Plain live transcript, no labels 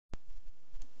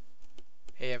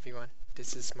Hey everyone,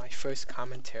 this is my first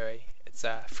commentary. It's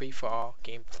a free-for-all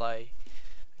gameplay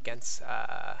against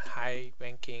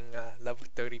high-ranking level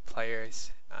 30 players.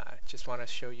 Just want to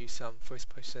show you some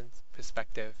first-person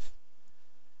perspective.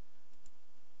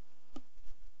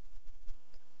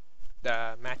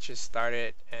 The match just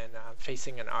started and I'm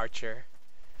facing an archer.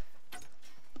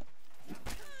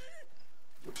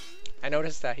 I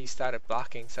noticed that he started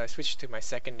blocking, so I switched to my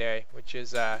secondary, which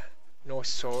is North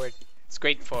Sword. It's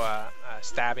great for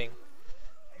stabbing.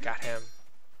 Got him.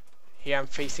 Here I'm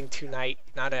facing two knight,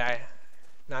 not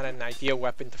an ideal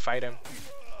weapon to fight him.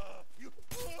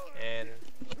 And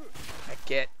I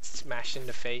get smashed in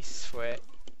the face for it.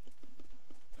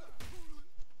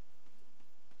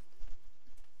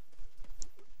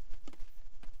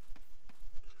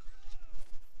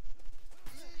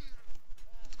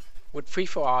 With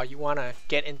free-for-all, you want to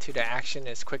get into the action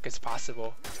as quick as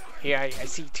possible. Here I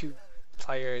see two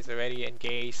players already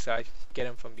engaged, so I get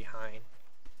them from behind.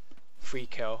 Free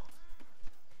kill.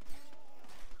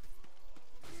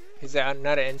 Here's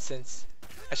another instance.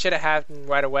 I should have had him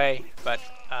right away, but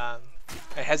I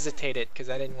hesitated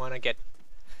because I didn't want to get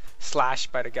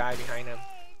slashed by the guy behind him.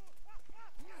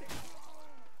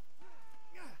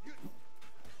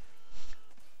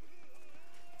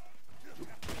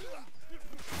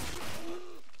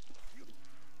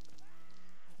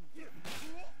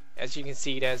 As you can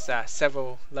see, there's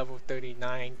several level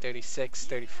 39, 36,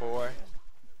 34.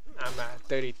 I'm at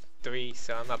 33,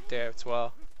 so I'm up there as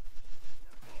well.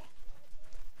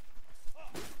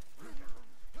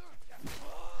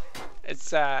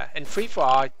 It's in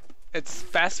free-for-all, it's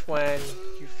best when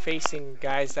you're facing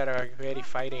guys that are already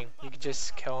fighting. You can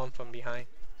just kill them from behind.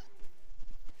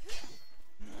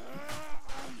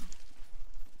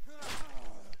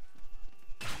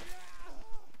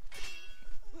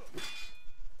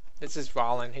 This is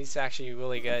Rollin. He's actually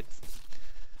really good.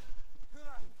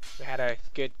 We had a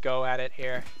good go at it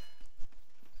here.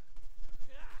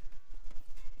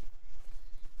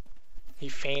 He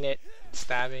feinted,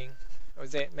 stabbing.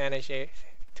 Managed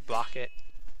to block it.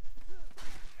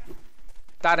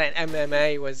 Thought an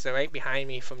MMA was right behind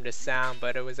me from the sound,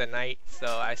 but it was a knight, so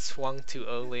I swung too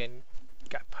early and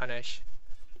got punished.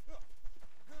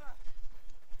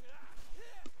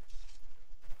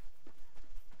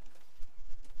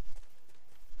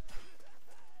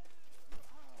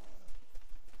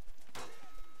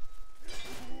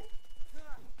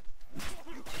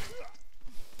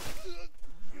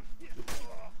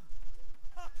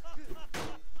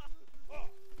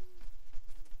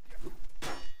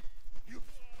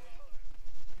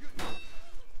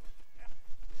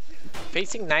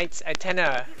 Facing knights, I tend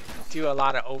to do a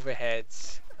lot of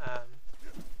overheads,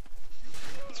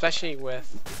 especially with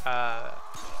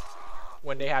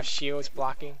when they have shields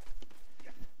blocking.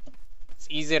 It's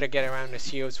easier to get around the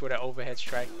shields with an overhead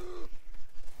strike.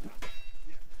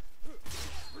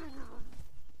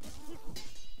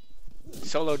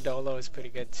 Solo Dolo is pretty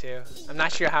good too. I'm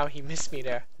not sure how he missed me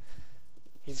there.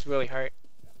 He's really hurt.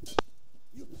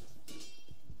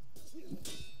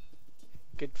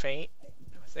 Good feint.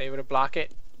 Was able to block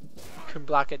it. Couldn't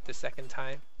block it the second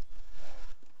time.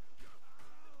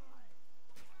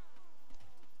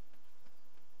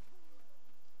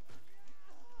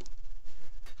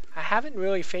 I haven't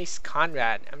really faced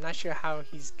Conrad. I'm not sure how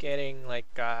he's getting like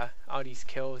all these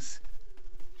kills.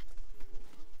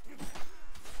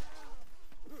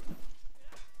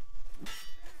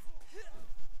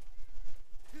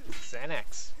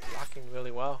 Xanax blocking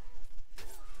really well.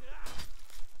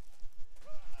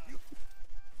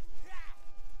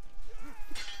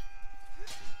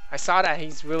 I saw that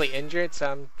he's really injured,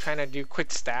 so I'm trying to do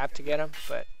quick stab to get him,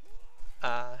 but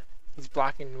he's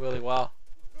blocking really well.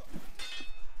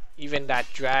 Even that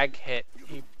drag hit,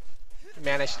 he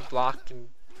managed to block and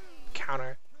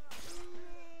counter.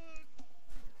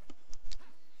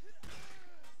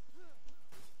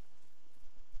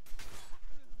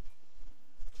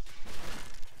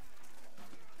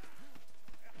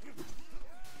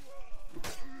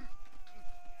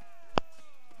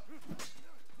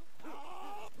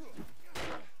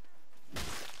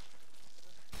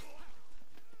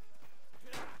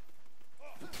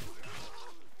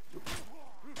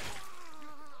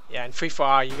 Yeah, in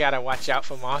free-for-all, you gotta watch out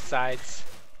from all sides.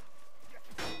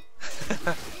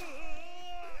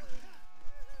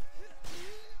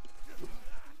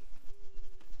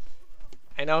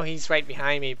 I know he's right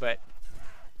behind me, but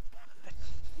I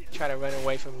try to run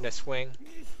away from the swing.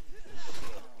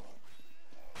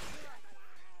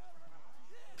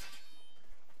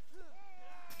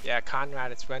 Yeah,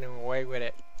 Conrad is running away with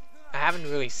it. I haven't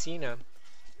really seen him.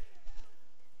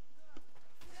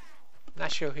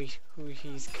 Not sure who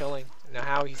he's killing. Now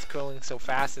how he's killing so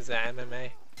fast is that MMA.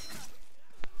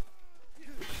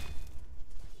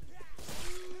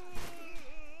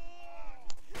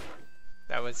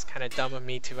 That was kind of dumb of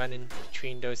me to run in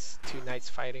between those two knights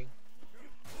fighting.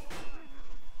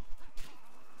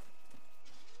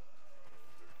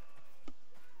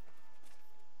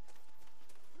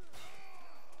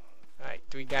 Alright,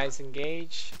 3 guys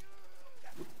engage.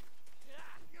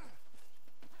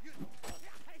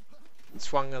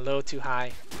 Swung a little too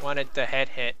high. Wanted the head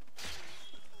hit.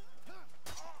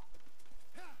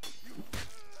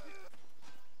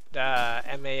 The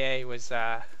MAA was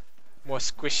more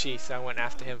squishy, so I went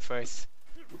after him first.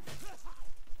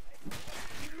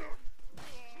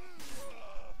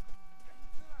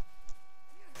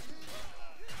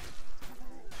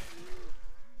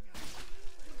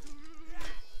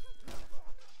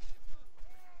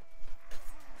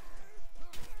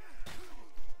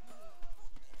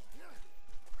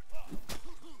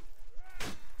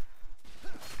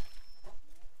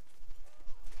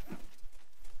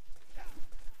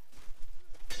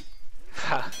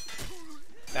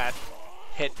 That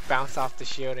hit bounced off the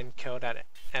shield and killed that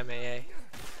MAA.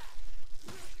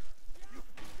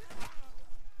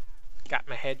 Got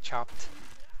my head chopped.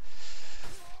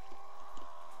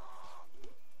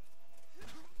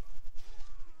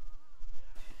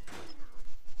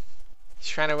 He's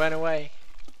trying to run away.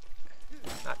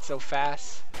 Not so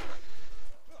fast.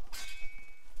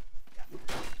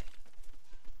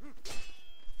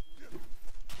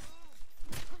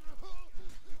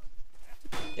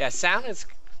 Yeah, sound is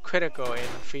critical in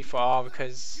free-for-all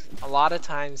because a lot of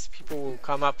times people will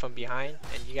come up from behind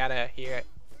and you gotta hear it.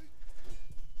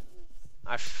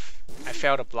 I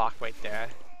failed a block right there.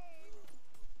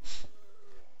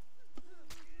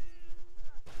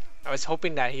 I was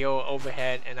hoping that he'll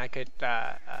overhead and I could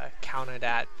counter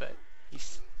that, but he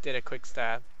did a quick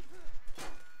stab.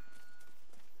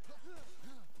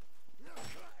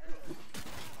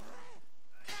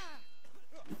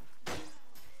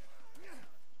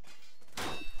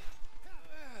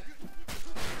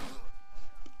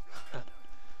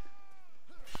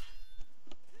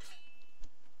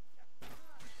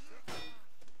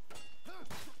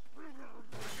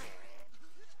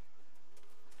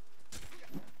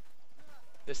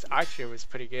 This archer was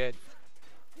pretty good.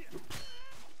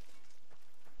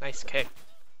 Nice kick.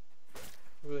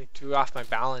 Really threw off my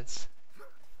balance.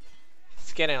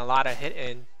 He's getting a lot of hit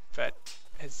in, but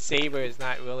his saber is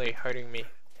not really hurting me.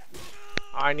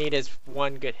 All I need is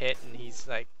one good hit and he's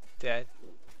like dead.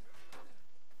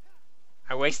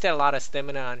 I wasted a lot of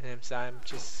stamina on him, so I'm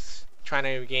just trying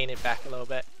to regain it back a little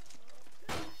bit.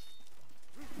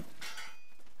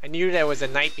 I knew there was a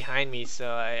knight behind me, so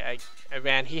I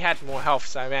ran. He had more health,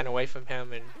 so I ran away from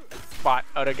him and fought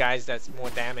other guys that's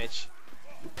more damage.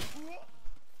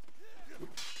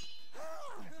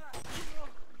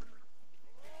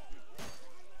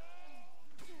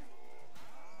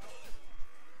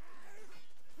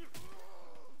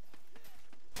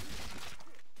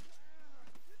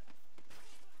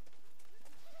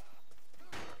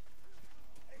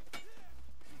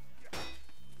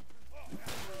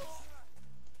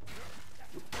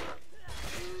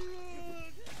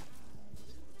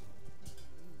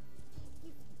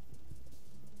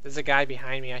 There's a guy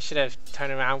behind me. I should have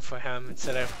turned around for him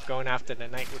instead of going after the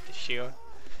knight with the shield.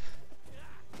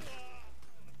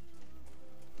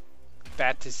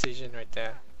 Bad decision right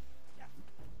there.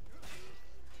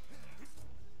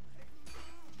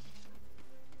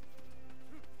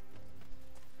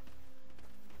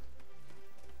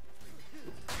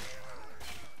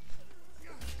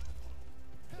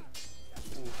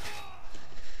 Ooh.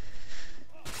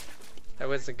 That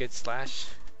was a good slash.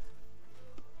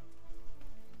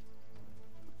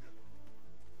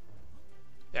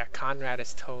 Yeah, Conrad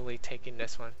is totally taking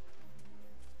this one.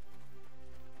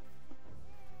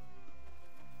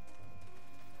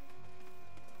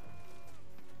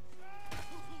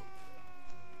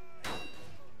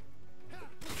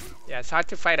 Yeah, it's hard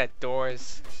to fight at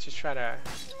doors. Just try to...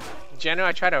 In general,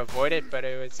 I try to avoid it, but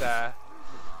it was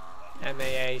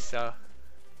MAA, so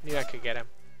knew I could get him.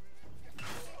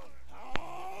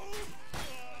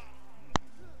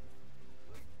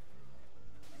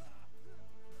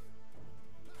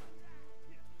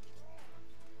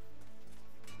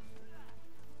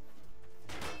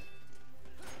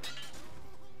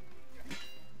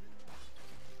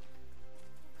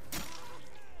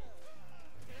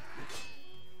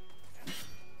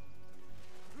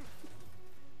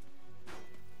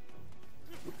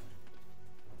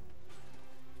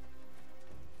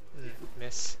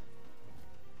 Miss.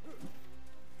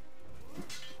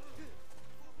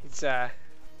 He's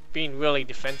being really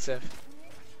defensive.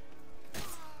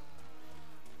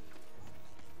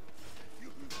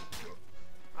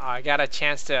 I got a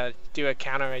chance to do a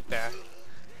counter right there.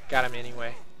 Got him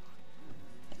anyway.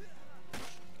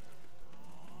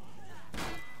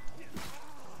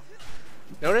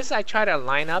 Notice I try to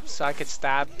line up so I could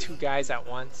stab 2 guys at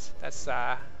once. That's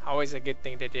always a good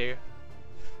thing to do.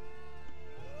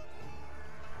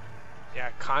 Yeah,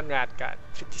 Conrad got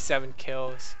 57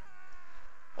 kills.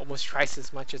 Almost twice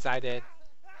as much as I did.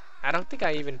 I don't think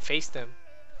I even faced him.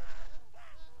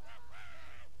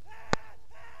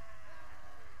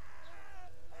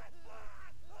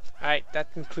 Alright,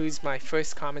 that concludes my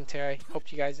first commentary.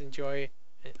 Hope you guys enjoyed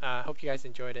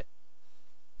it.